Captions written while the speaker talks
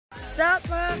up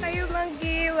mga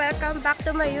kayumanggi? Welcome back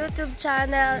to my YouTube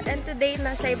channel. And today,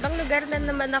 nasa ibang lugar na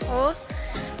naman ako,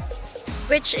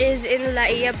 which is in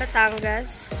Laiya,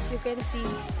 Batangas. As you can see,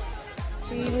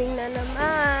 swimming na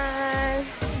naman.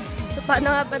 So,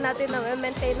 paano nga ba natin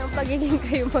na-maintain ang pagiging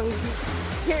kayumanggi?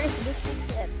 Here is the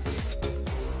secret.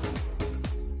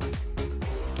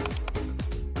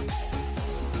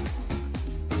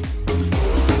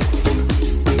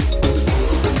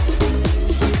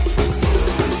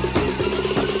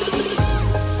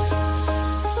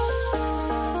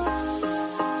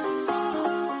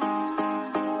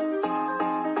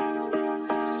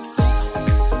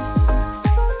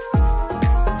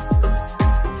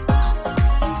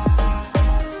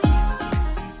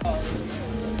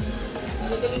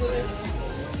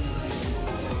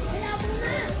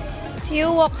 Few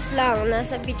walks lang,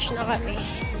 nasa beach na kami.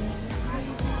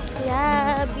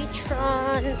 Yeah,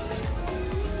 beachfront.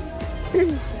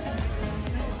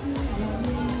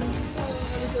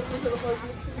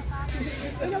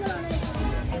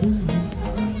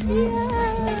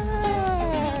 Yes!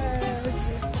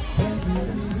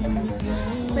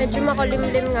 Medyo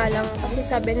makulimlim nga lang kasi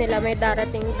sabi nila may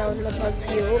darating daw na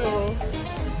bagyo.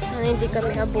 Sana hindi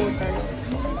kami abutan.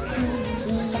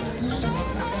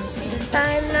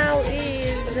 Time now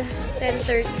is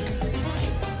 10:30.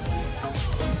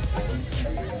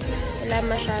 Wala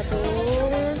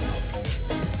masyadong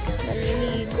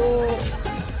naliligo.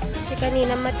 Kasi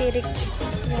kanina matirik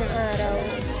yung araw.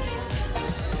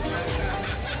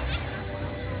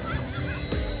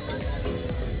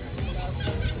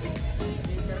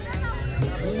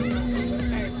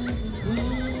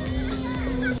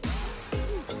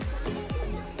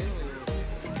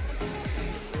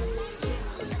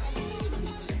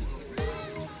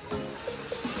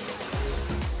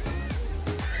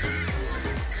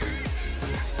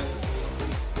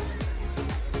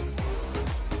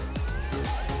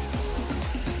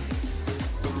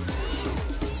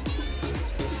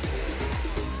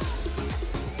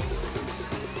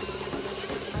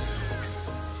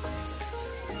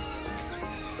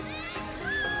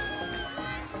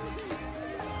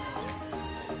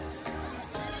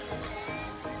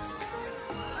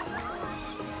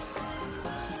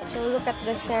 So, look at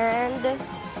the sand.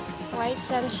 White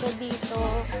sand siya dito.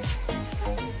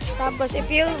 Tapos,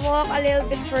 if you'll walk a little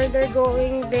bit further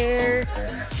going there,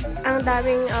 ang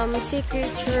daming sea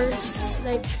creatures,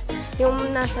 like, yung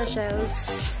nasa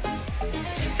shells.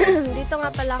 Dito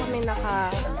nga pala kami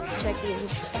naka-check-in.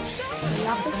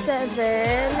 Lucky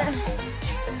 7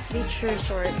 Beach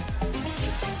Resort.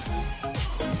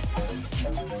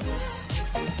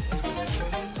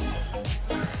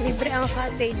 Libre ang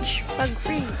cottage pag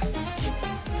free.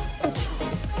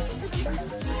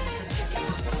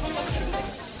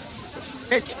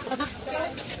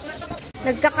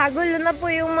 Nagkakagulo na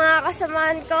po yung mga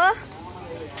kasamahan ko.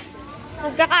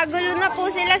 Nagkakagulo na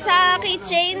po sila sa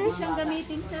keychain. Siyang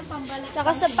gamitin sa pambalat. Saka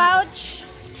sa pouch.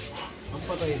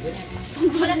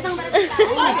 Balatang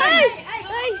balatang. Ay!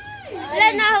 Ay! Wala,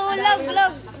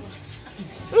 nahulog-log.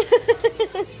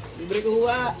 Libre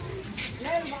kuha.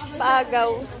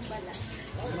 Paagaw.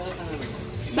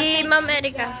 Si Ma'am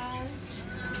Erica.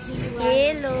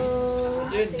 Hello.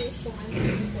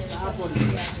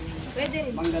 Pwede.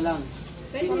 Manggalang.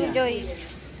 Pwede. Joy.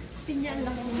 Pinyan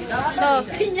lang. So,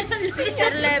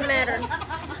 Sir Lemer.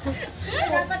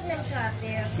 Dapat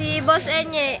nag-cutter. Si Boss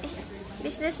Enye.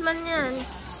 Businessman yan.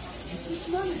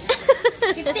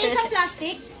 50 isang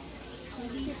plastic?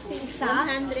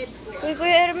 100. Uy,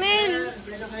 Kuya Ermel.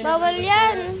 Bawal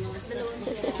yan.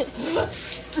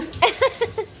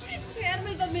 Kuya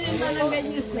Ermel, pabilin mo ng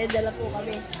ganyan. May dala po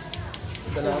kami.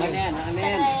 Ano yan? Ano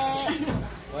yan?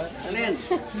 Ano yan?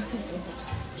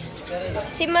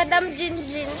 Si Madam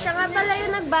Jinjin. Siya nga pala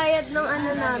yung nagbayad ng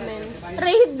ano namin.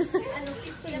 Raid.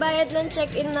 Nagbayad ng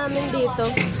check-in namin dito.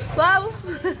 Wow!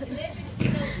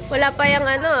 Wala pa yung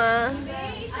ano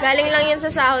Galing lang yan sa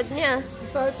sahod niya.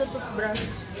 For toothbrush.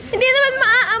 Hindi naman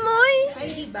maaamoy.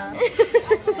 Ay, di ba?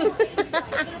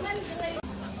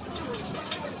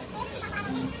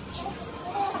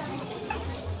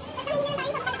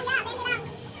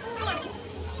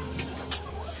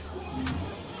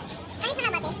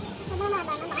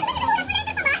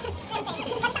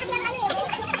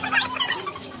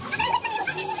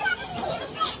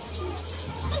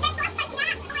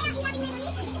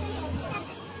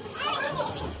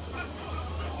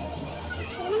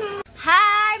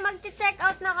 Hi! Magti-check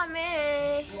out na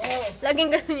kami. Laging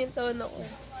ganun yung tono ko.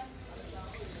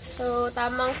 So,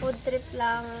 tamang food trip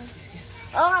lang.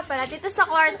 Oo nga pala, dito sa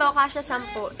kwarto, kasya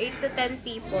 10. 8 to 10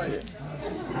 people.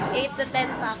 8 to 10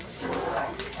 packs.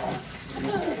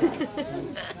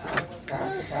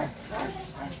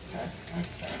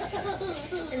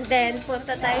 Then,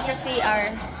 punta tayo sa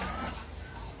CR.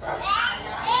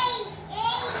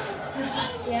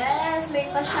 Yes, may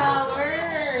pa-shower.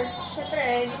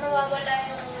 Siyempre, hindi mawawala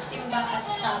yung timba at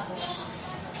sabo.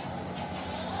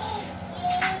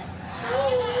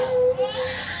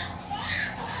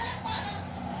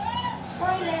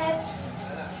 Toilet.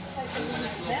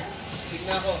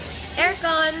 Tignan ako.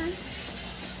 Aircon.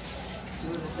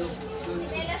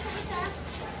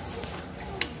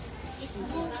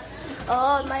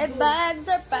 All my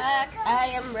bags are packed.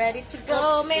 I am ready to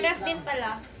go. May ref din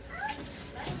pala.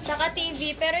 Tsaka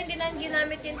TV, pero hindi na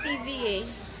ginamit yung TV eh.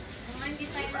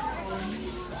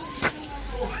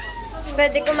 Tapos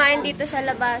pwede kumain dito sa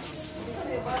labas.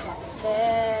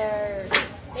 There.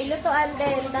 May lutuan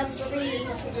din. That's free.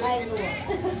 Ay,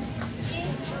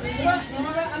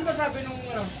 Ano ba sabi nung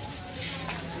ano?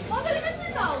 Babalikan mo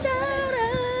daw.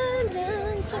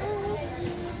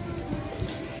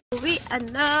 Uwian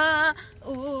na.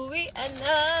 Uwian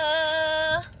na.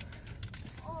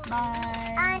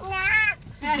 Bye.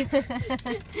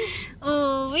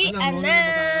 Uwian na.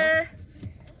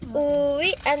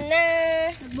 Uwian na.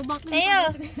 Tayo.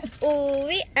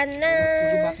 Uwian na.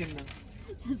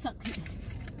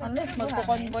 Unless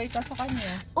magko-convoy ka sa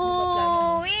kanya.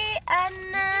 Uwian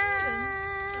na.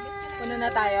 Una na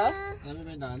tayo? Ano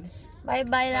ba yan?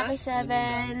 Bye-bye, Lucky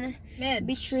 7. Meds.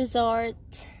 Beach Resort.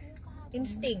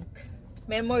 Instinct.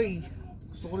 Memory.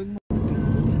 Gusto ko rin mo.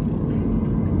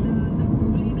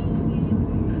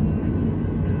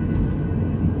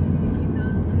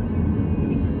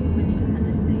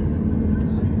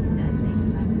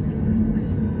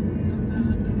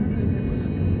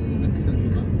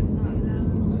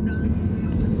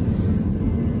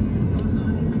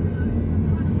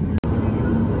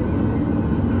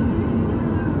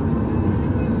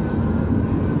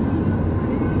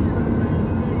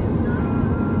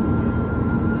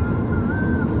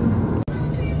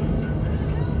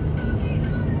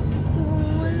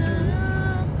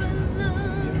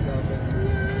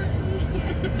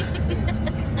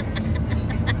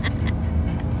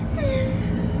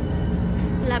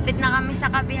 Lapit na kami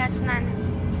sa Kabihasnan.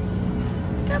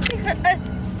 Kabihasnan.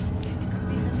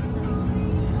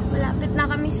 Malapit na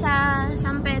kami sa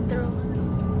San Pedro.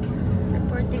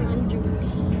 Reporting on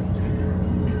duty.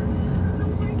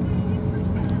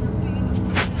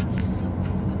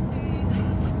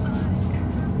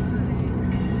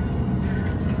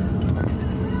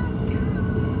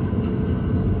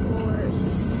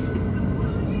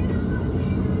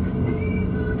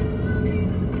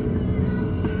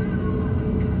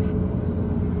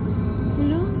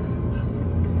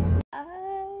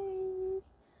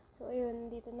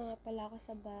 Ako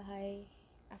sa bahay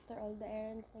after all the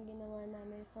errands na ginawa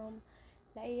namin from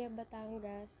Laiya,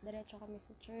 Batangas. Diretso kami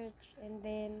sa church and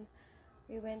then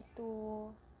we went to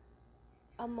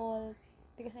a mall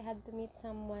because I had to meet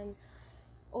someone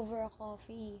over a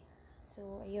coffee.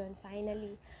 So ayun,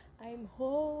 finally I'm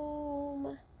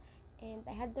home and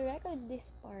I had to record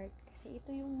this part kasi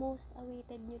ito yung most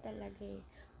awaited nyo talaga eh,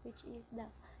 which is the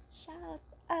shout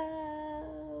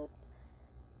out.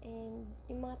 And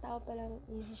yung mga tao palang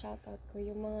i-shoutout ko,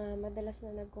 yung mga madalas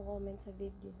na nagko-comment sa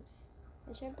videos.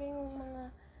 And syempre yung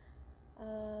mga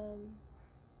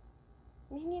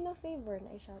hindi na favor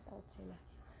na i-shoutout sila.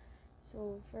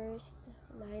 So first,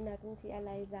 unahin natin si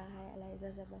Eliza. Hi Eliza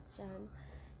Sebastian.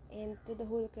 And to the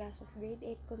whole class of grade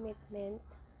 8 commitment,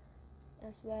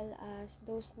 as well as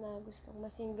those na gustong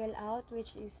ma-single out,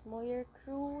 which is Moyer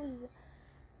Cruz,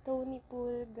 Tony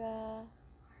Pulga,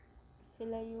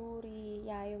 sila Yuri,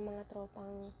 yung mga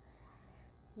tropang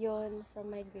yon from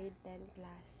my grade 10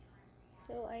 class.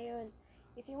 So, ayun.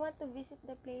 If you want to visit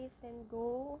the place, then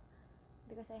go.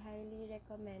 Because I highly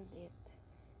recommend it.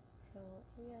 So,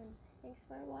 ayun. Thanks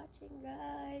for watching,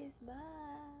 guys. Bye!